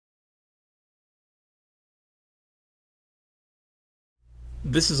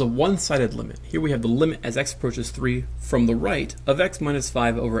This is a one-sided limit. Here we have the limit as x approaches 3 from the right of x minus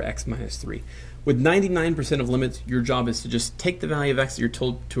 5 over x minus 3. With 99% of limits, your job is to just take the value of x that you're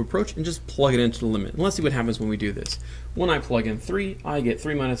told to approach and just plug it into the limit. And let's see what happens when we do this. When I plug in 3, I get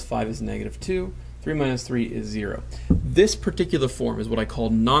 3 minus 5 is negative 2. 3 minus 3 is 0. This particular form is what I call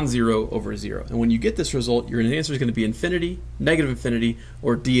non-zero over 0. And when you get this result, your answer is going to be infinity, negative infinity,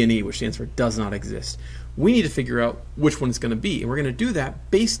 or D and E, which stands for does not exist. We need to figure out which one it's going to be. And we're going to do that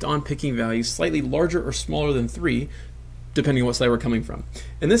based on picking values slightly larger or smaller than 3, depending on what side we're coming from.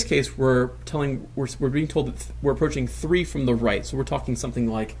 In this case, we're being told that we're approaching 3 from the right. So we're talking something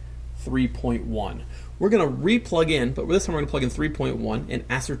like 3.1. We're going to re-plug in, but this time we're going to plug in 3.1 and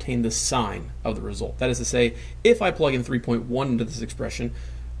ascertain the sign of the result. That is to say, if I plug in 3.1 into this expression,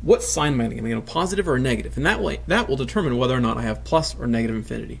 what sign am I getting? Am I getting a positive or a negative? And that way, that will determine whether or not I have plus or negative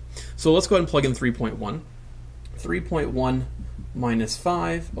infinity. So let's go ahead and plug in 3.1. 3.1 minus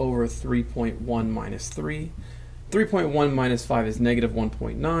 5 over 3.1 minus 3. 3.1 minus 5 is negative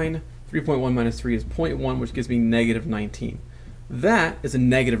 1.9. 3.1 minus 3 is 0.1, which gives me negative 19. That is a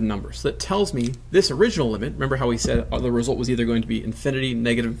negative number. So that tells me this original limit, remember how we said the result was either going to be infinity,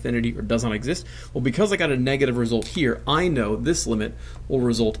 negative infinity, or does not exist? Well, because I got a negative result here, I know this limit will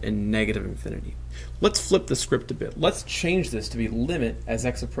result in negative infinity. Let's flip the script a bit. Let's change this to be limit as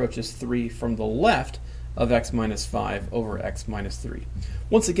x approaches 3 from the left of x minus 5 over x minus 3.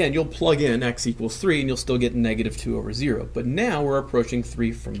 Once again, you'll plug in x equals 3 and you'll still get negative 2 over 0. But now we're approaching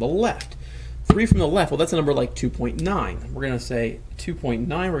 3 from the left. 3 from the left, well, that's a number like 2.9. We're going to say 2.9,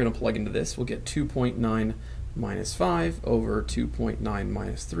 we're going to plug into this. We'll get 2.9 minus 5 over 2.9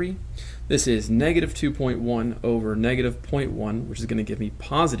 minus 3. This is negative 2.1 over negative 0.1, which is going to give me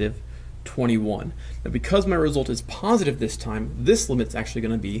positive 21. Now, because my result is positive this time, this limit's actually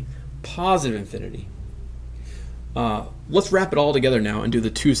going to be positive infinity. Let's wrap it all together now and do the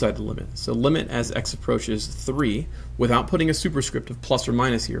two-sided limit. So limit as x approaches 3, without putting a superscript of plus or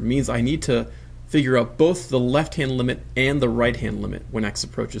minus here, means I need to figure out both the left-hand limit and the right-hand limit when x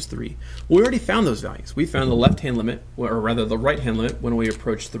approaches 3. Well, we already found those values. We found the left-hand limit, or rather the right-hand limit when we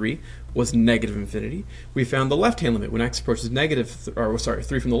approach 3 was negative infinity. We found the left-hand limit when x approaches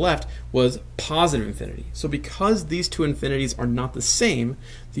 3 from the left was positive infinity. So because these two infinities are not the same,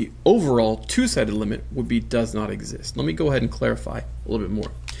 the overall two-sided limit would be does not exist. Let me go ahead and clarify a little bit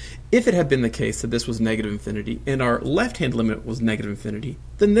more. If it had been the case that this was negative infinity and our left-hand limit was negative infinity,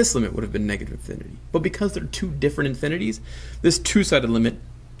 then this limit would have been negative infinity. But because they're two different infinities, this two-sided limit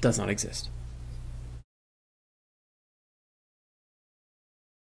does not exist.